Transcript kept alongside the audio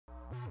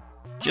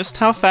Just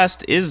how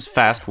fast is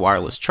fast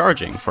wireless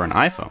charging for an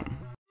iPhone?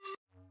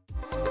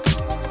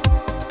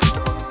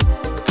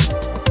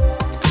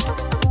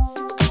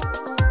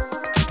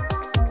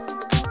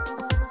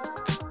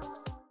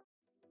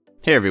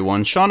 Hey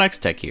everyone, Sean X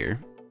Tech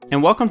here,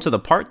 and welcome to the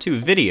part 2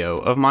 video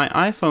of my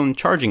iPhone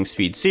charging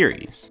speed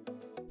series.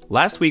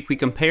 Last week we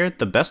compared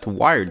the best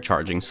wired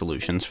charging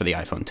solutions for the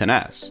iPhone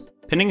XS,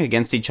 pitting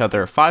against each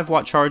other a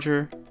 5-watt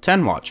charger,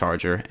 10-watt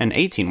charger, and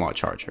 18-watt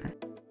charger,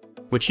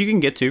 which you can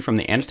get to from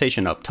the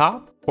annotation up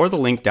top or the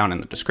link down in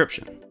the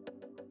description.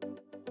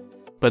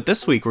 But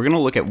this week we're going to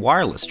look at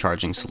wireless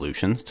charging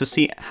solutions to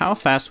see how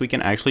fast we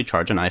can actually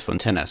charge an iPhone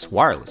XS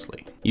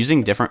wirelessly,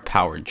 using different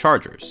powered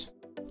chargers.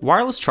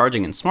 Wireless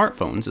charging in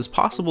smartphones is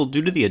possible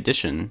due to the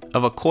addition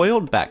of a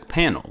coiled back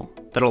panel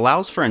that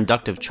allows for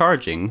inductive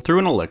charging through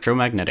an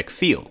electromagnetic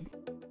field.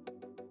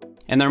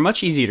 And they're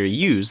much easier to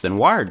use than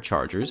wired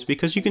chargers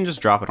because you can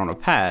just drop it on a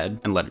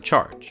pad and let it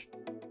charge.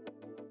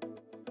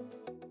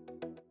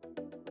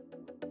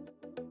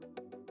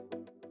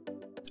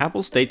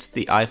 Apple states that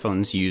the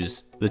iPhones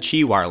use the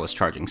Qi wireless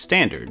charging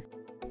standard,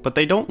 but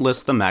they don't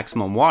list the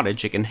maximum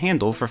wattage it can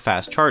handle for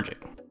fast charging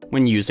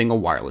when using a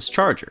wireless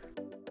charger.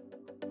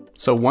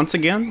 So once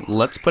again,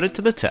 let's put it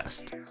to the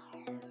test.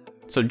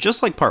 So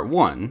just like part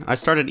 1, I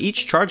started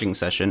each charging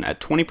session at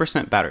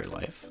 20% battery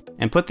life,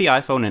 and put the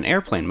iPhone in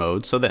airplane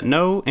mode so that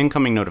no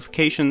incoming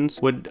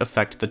notifications would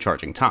affect the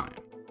charging time.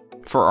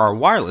 For our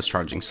wireless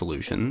charging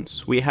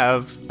solutions, we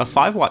have a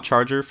 5-watt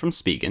charger from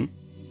Spigen,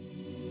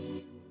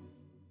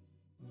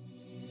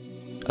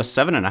 a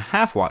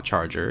 7.5-watt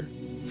charger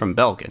from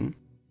Belkin,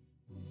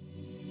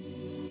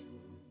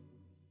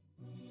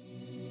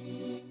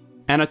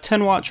 and a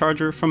 10-watt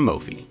charger from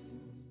Mophie.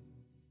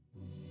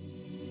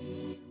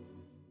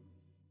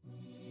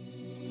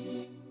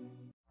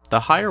 The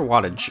higher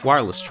wattage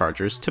wireless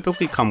chargers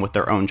typically come with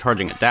their own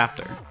charging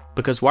adapter,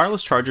 because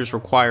wireless chargers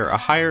require a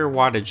higher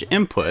wattage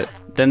input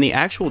than the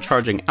actual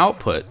charging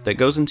output that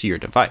goes into your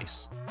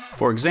device.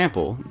 For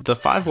example, the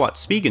 5-watt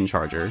Spigen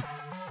charger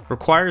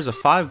requires a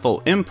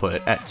 5-volt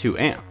input at 2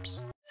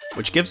 amps,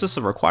 which gives us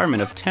a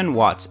requirement of 10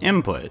 watts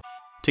input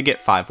to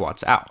get 5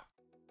 watts out.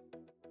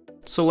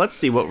 So let's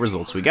see what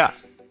results we got.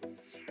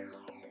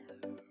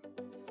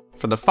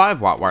 For the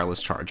 5-watt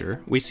wireless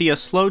charger, we see a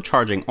slow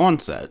charging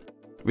onset,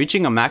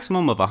 reaching a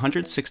maximum of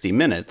 160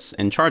 minutes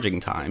in charging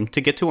time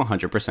to get to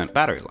 100%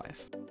 battery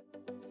life.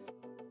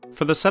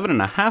 For the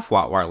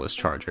 7.5-watt wireless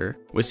charger,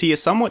 we see a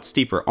somewhat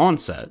steeper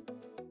onset,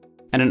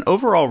 and an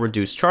overall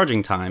reduced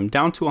charging time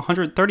down to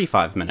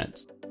 135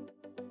 minutes.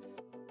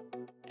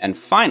 And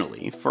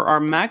finally, for our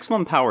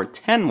maximum power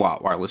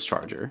 10-watt wireless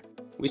charger,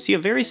 we see a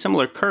very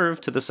similar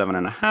curve to the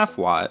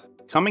 7.5-watt,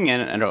 coming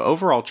in at an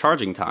overall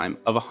charging time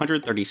of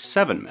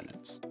 137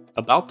 minutes,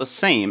 about the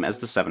same as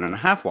the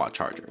 7.5-watt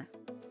charger.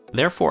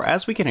 Therefore,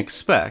 as we can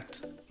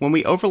expect, when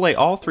we overlay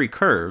all 3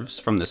 curves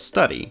from this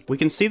study, we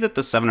can see that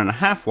the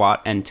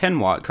 7.5-watt and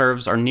 10-watt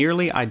curves are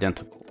nearly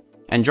identical.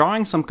 And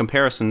drawing some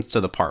comparisons to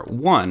the part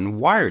 1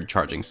 wired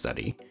charging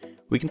study,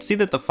 we can see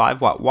that the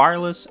 5-watt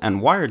wireless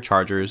and wired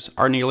chargers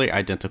are nearly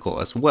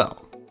identical as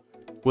well,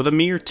 with a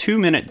mere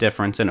 2-minute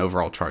difference in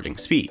overall charging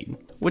speed,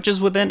 which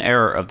is within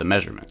error of the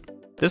measurement.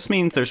 This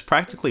means there's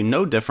practically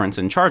no difference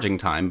in charging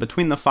time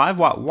between the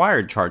 5-watt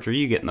wired charger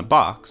you get in the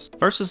box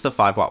versus the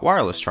 5-watt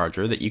wireless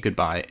charger that you could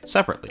buy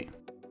separately.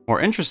 More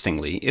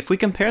interestingly, if we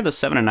compare the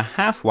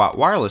 7.5-watt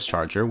wireless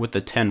charger with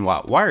the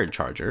 10-watt wired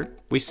charger,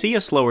 we see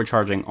a slower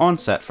charging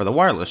onset for the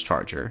wireless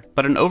charger,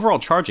 but an overall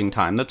charging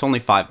time that's only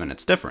 5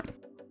 minutes different.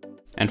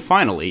 And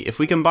finally, if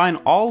we combine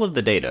all of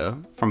the data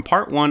from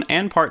part 1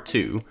 and part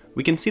 2,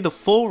 we can see the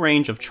full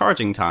range of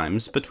charging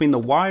times between the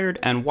wired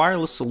and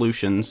wireless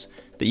solutions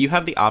that you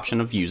have the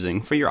option of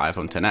using for your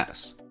iPhone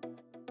XS.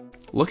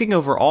 Looking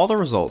over all the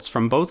results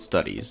from both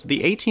studies, the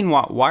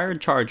 18-watt wired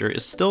charger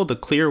is still the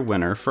clear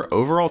winner for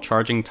overall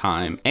charging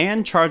time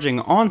and charging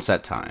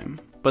onset time,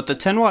 but the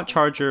 10-watt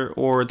charger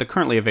or the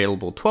currently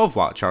available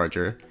 12-watt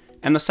charger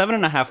and the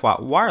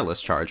 7.5-watt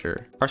wireless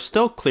charger are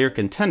still clear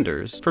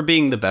contenders for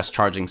being the best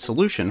charging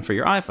solution for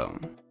your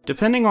iPhone,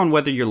 depending on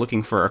whether you're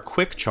looking for a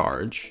quick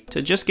charge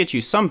to just get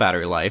you some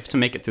battery life to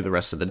make it through the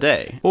rest of the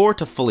day, or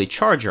to fully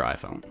charge your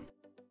iPhone.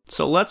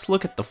 So let's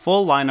look at the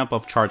full lineup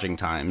of charging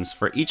times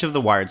for each of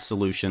the wired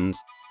solutions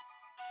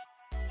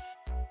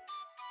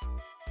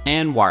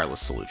and wireless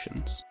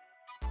solutions.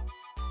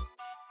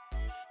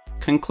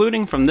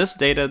 Concluding from this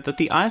data that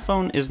the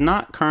iPhone is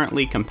not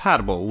currently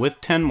compatible with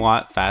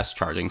 10-watt fast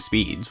charging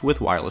speeds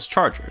with wireless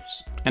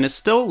chargers, and is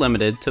still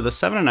limited to the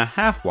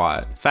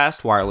 7.5-watt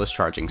fast wireless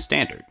charging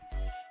standard.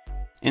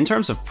 In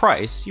terms of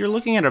price, you're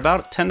looking at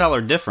about a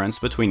 $10 difference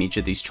between each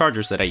of these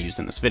chargers that I used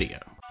in this video.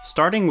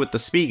 Starting with the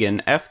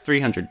Spigen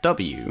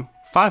F300W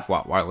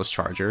 5-watt wireless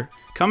charger,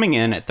 coming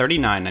in at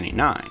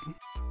 $39.99.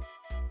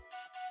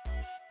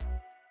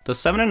 The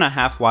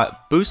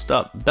 7.5-watt Boost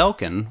Up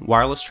Belkin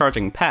wireless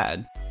charging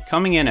pad,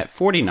 coming in at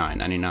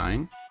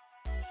 $49.99.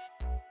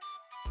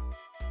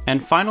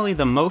 And finally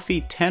the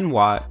Mophie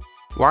 10-watt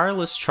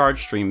wireless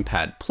charge stream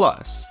pad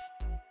plus,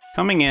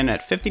 coming in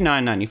at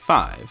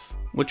 $59.95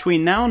 which we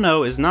now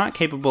know is not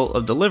capable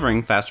of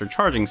delivering faster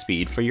charging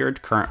speed for your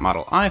current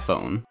model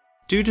iPhone,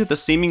 due to the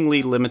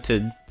seemingly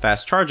limited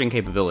fast charging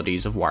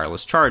capabilities of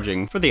wireless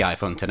charging for the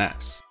iPhone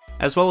XS,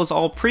 as well as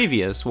all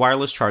previous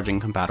wireless charging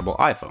compatible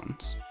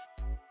iPhones.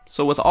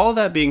 So with all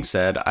that being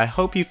said, I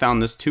hope you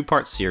found this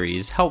two-part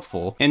series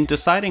helpful in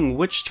deciding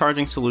which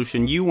charging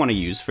solution you want to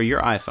use for your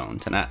iPhone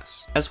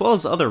XS, as well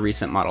as other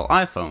recent model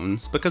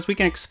iPhones, because we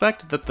can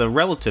expect that the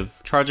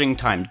relative charging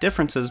time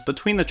differences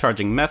between the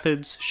charging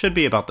methods should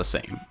be about the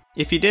same.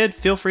 If you did,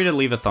 feel free to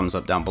leave a thumbs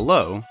up down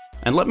below,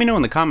 and let me know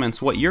in the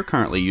comments what you're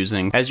currently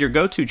using as your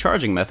go-to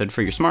charging method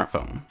for your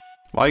smartphone.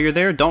 While you're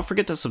there, don't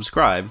forget to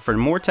subscribe for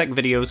more tech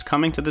videos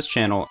coming to this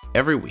channel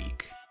every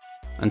week.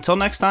 Until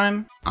next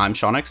time, I'm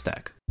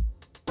SeanXTech.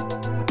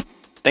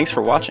 Thanks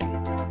for watching.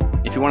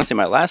 If you want to see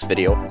my last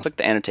video, click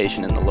the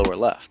annotation in the lower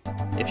left.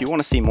 If you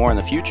want to see more in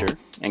the future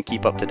and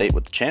keep up to date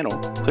with the channel,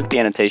 click the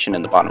annotation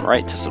in the bottom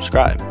right to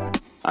subscribe.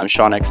 I'm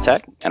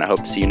SeanXTech, and I hope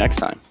to see you next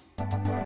time.